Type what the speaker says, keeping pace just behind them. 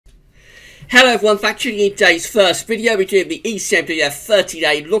Hello everyone, thanks for tuning in today's first video. We're doing the ECMWF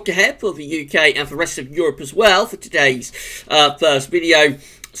 30-day look ahead for the UK and for the rest of Europe as well for today's first video.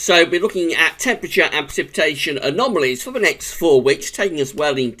 So we're looking at temperature and precipitation anomalies for the next 4 weeks, taking us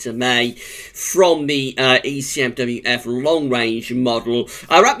well into May from the ECMWF long-range model.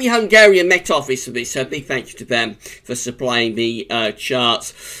 We're at the Hungarian Met Office for this, so big thank you to them for supplying the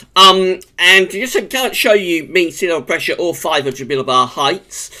charts. And just I can't show you mean sea level pressure or 500 millibar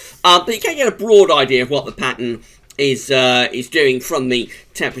heights, but you can get a broad idea of what the pattern is doing from the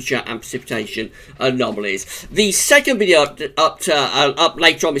temperature and precipitation anomalies. The second video up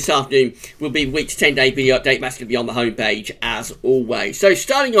later on this afternoon will be the week to 10-day video update. That's going to be on the homepage as always. So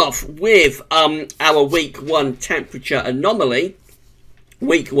starting off with our week 1 temperature anomaly.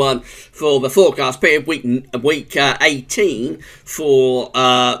 Week 1 for the forecast period, week 18 for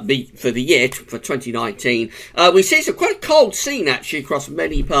the year for 2019. We see it's quite a cold scene actually across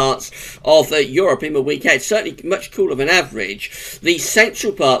many parts of Europe in the week ahead. Certainly much cooler than average. The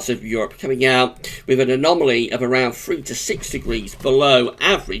central parts of Europe coming out with an anomaly of around 3 to 6 degrees below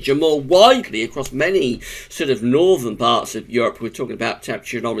average, and more widely across many sort of northern parts of Europe we're talking about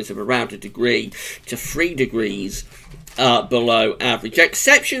temperature anomalies of around 1 degree to 3 degrees below average.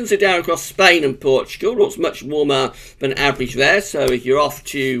 Exceptions are down across Spain and Portugal. Looks much warmer than average there. So if you're off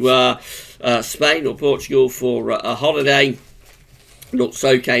to Spain or Portugal for a holiday, looks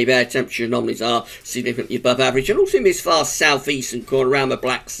okay there. Temperature anomalies are significantly above average. And also in this far southeastern corner around the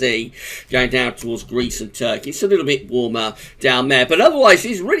Black Sea, going down towards Greece and Turkey, it's a little bit warmer down there. But otherwise,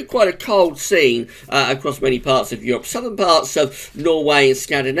 it's really quite a cold scene across many parts of Europe. Southern parts of Norway and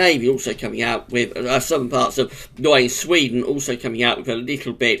Scandinavia also coming out with, southern parts of Norway and Sweden also coming out with a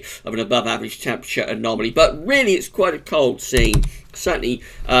little bit of an above average temperature anomaly. But really, it's quite a cold scene. Certainly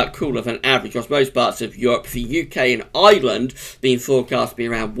cooler than average across most parts of Europe. The UK and Ireland being forecast to be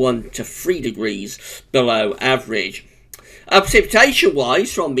around 1 to 3 degrees below average.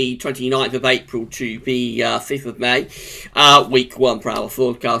 Precipitation-wise, from the 29th of April to the 5th of May, week 1 for our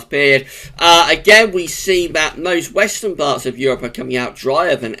forecast period. Again, we see that most western parts of Europe are coming out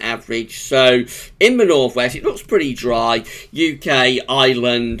drier than average. So, in the northwest, it looks pretty dry. UK,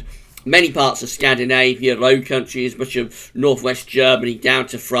 Ireland, many parts of Scandinavia, Low Countries, much of northwest Germany, down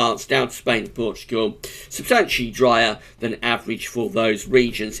to France, down to Spain and Portugal, substantially drier than average for those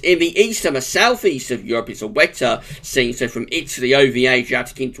regions. In the east and the southeast of Europe, it's a wetter scene, so from Italy over the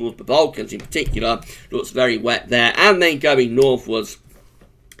Adriatic in towards the Balkans in particular, looks very wet there, and then going northwards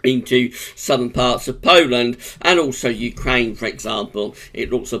into southern parts of Poland and also Ukraine, for example.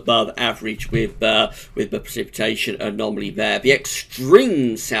 It looks above average with the precipitation anomaly there. The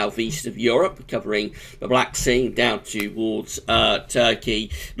extreme southeast of Europe, covering the Black Sea down towards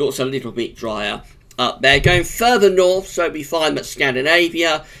Turkey, looks a little bit drier up there. Going further north, so we find that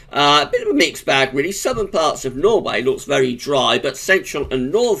Scandinavia, a bit of a mixed bag really. Southern parts of Norway looks very dry, but central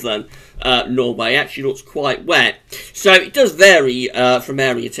and northern Norway actually looks quite wet. So it does vary from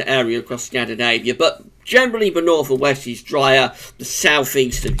area to area across Scandinavia, but generally the north and west is drier. The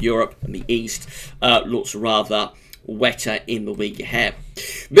southeast of Europe and the east looks rather wetter in the week ahead.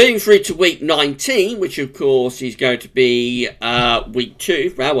 Moving through to week 19, which of course is going to be week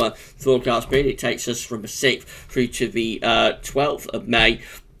 2 for our forecast period. It takes us from the 6th through to the 12th of May.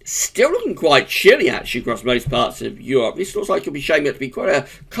 Still looking quite chilly actually across most parts of Europe. This looks like it'll be shaping up to be quite a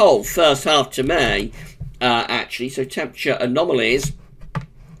cold first half to May actually. So temperature anomalies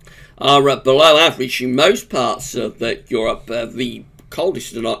are below average in most parts of Europe. The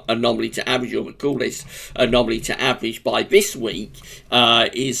coldest anomaly to average, or the coolest anomaly to average by this week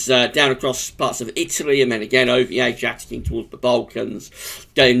is down across parts of Italy, and then again over the Adriatic in towards the Balkans,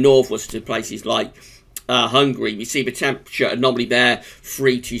 going northwards to places like Hungary. We see the temperature anomaly there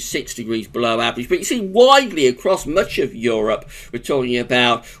 3 to 6 degrees below average, but you see widely across much of Europe we're talking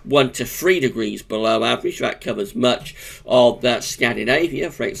about 1 to 3 degrees below average. That covers much of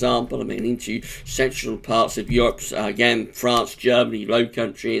Scandinavia, for example. I mean, into central parts of Europe, again France, Germany, Low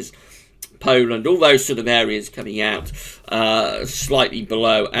Countries, Poland, all those sort of areas coming out slightly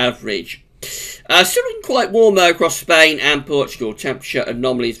below average. Still looking quite warm though across Spain and Portugal. Temperature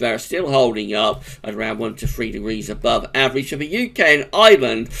anomalies there are still holding up at around 1 to 3 degrees above average. For the UK and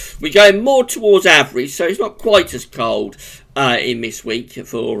Ireland, we're going more towards average, so it's not quite as cold in this week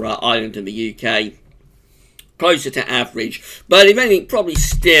for Ireland and the UK. Closer to average, but if anything, probably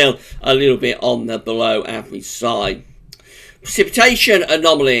still a little bit on the below average side. Precipitation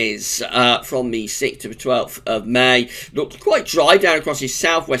anomalies from the 6th to the 12th of May looked quite dry down across the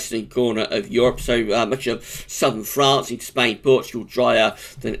southwestern corner of Europe, so much of southern France into Spain, Portugal, drier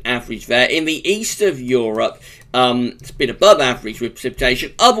than average there. In the east of Europe, It's been above average with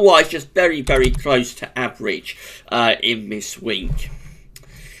precipitation. Otherwise, just very, very close to average in this week.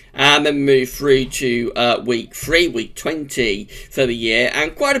 And then move through to week 3, week 20 for the year.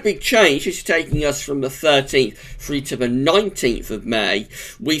 And quite a big change. This is taking us from the 13th through to the 19th of May.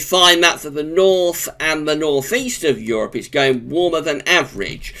 We find that for the north and the northeast of Europe, it's going warmer than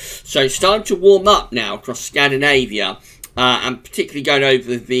average. So it's starting to warm up now across Scandinavia. And particularly going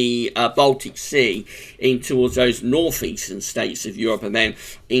over the Baltic Sea in towards those northeastern states of Europe, and then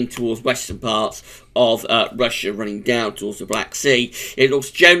in towards western parts of Russia, running down towards the Black Sea. It looks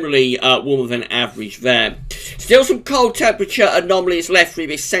generally warmer than average there. Still some cold temperature anomalies left through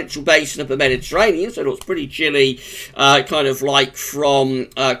this central basin of the Mediterranean, so it looks pretty chilly, kind of like from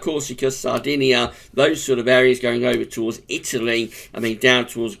Corsica, Sardinia, those sort of areas, going over towards Italy, and then down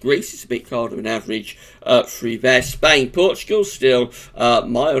towards Greece. It's a bit colder than average through there. Spain, Portugal, still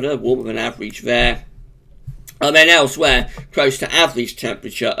milder, warmer than average there. And then elsewhere, close to average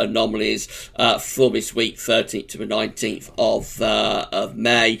temperature anomalies for this week, 13th to the 19th of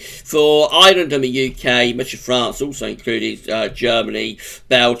May. For Ireland and the UK, much of France, also included Germany,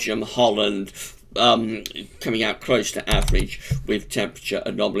 Belgium, Holland, coming out close to average with temperature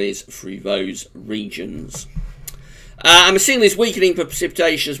anomalies through those regions. And we're seeing this weakening for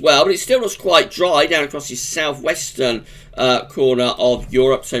precipitation as well, but it still looks quite dry down across the southwestern corner of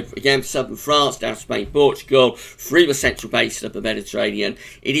Europe. So again, southern France, down to Spain, Portugal, through the central basin of the Mediterranean,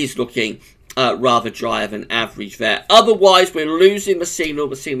 it is looking rather drier than average there. Otherwise, we're losing the signal.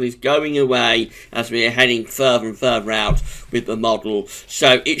 The signal is going away as we are heading further and further out with the model.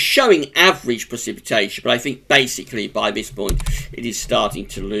 So it's showing average precipitation, but I think basically by this point, it is starting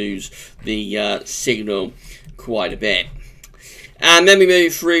to lose the signal quite a bit. And then we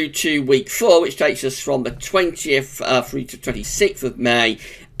move through to week 4, which takes us from the 20th through to 26th of May.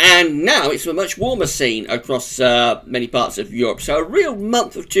 And now it's a much warmer scene across many parts of Europe. So a real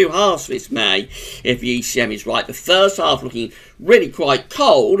month of two halves this May, if the ECM is right. The first half looking really quite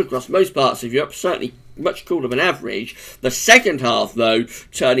cold across most parts of Europe, certainly much cooler than average. The second half, though,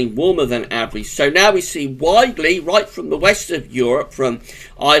 turning warmer than average. So now we see widely, right from the west of Europe, from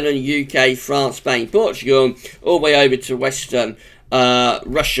Ireland, UK, France, Spain, Portugal, all the way over to western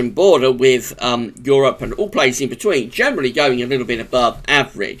Russian border with Europe and all places in between, generally going a little bit above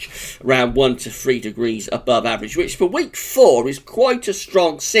average, around 1 to 3 degrees above average, which for week 4 is quite a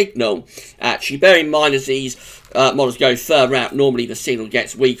strong signal, actually. Bear in mind, as these models go further out, normally the signal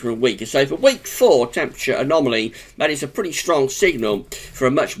gets weaker and weaker. So for week 4 temperature anomaly, that is a pretty strong signal for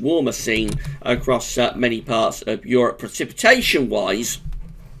a much warmer scene across many parts of Europe. Precipitation wise,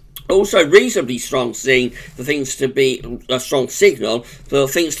 also reasonably strong scene for things to be a strong signal for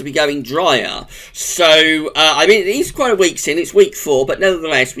things to be going drier. So I mean, it is quite a weak scene. It's week 4, but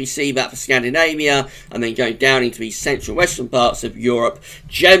nevertheless we see that for Scandinavia, and then going down into the central western parts of Europe,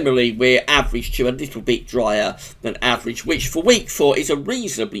 generally we're average to a little bit drier than average, which for week 4 is a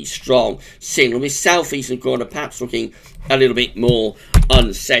reasonably strong signal, with southeastern corner perhaps looking a little bit more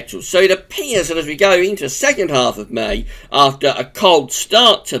unsettled. So it appears that as we go into the second half of May, after a cold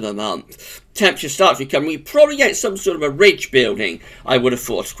start to the month, temperature starts recovering. We probably get some sort of a ridge building, I would have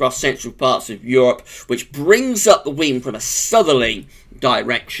thought, across central parts of Europe, which brings up the wind from a southerly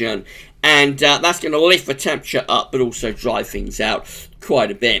direction, and that's going to lift the temperature up, but also dry things out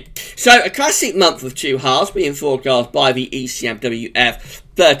quite a bit. So a classic month of two halves being forecast by the ECMWF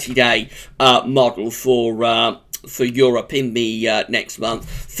 30-day model for Europe in the next month.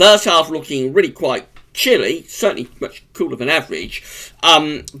 First half looking really quite chilly, certainly much cooler than average,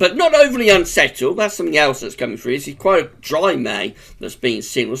 but not overly unsettled. That's something else that's coming through. This is quite a dry May that's being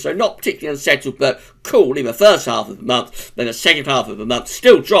signalled, so not particularly unsettled, but cool in the first half of the month. Then the second half of the month,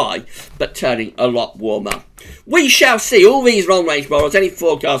 still dry, but turning a lot warmer. We shall see. All these long-range models, any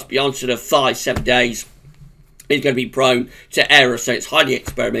forecast beyond sort of 5-7 days, is going to be prone to error, so it's highly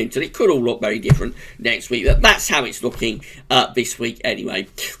experimental. It could all look very different next week, but that's how it's looking this week anyway.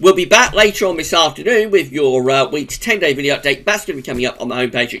 We'll be back later on this afternoon with your week's 10-day video update. That's going to be coming up on my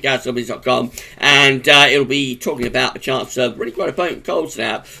homepage at gadswellbiz.com, and it'll be talking about the chance of really quite a potent cold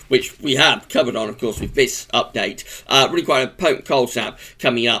snap, which we have covered on, of course, with this update. Really quite a potent cold snap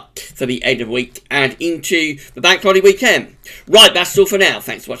coming up for the end of the week and into the bank holiday weekend. Right, that's all for now.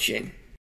 Thanks for watching.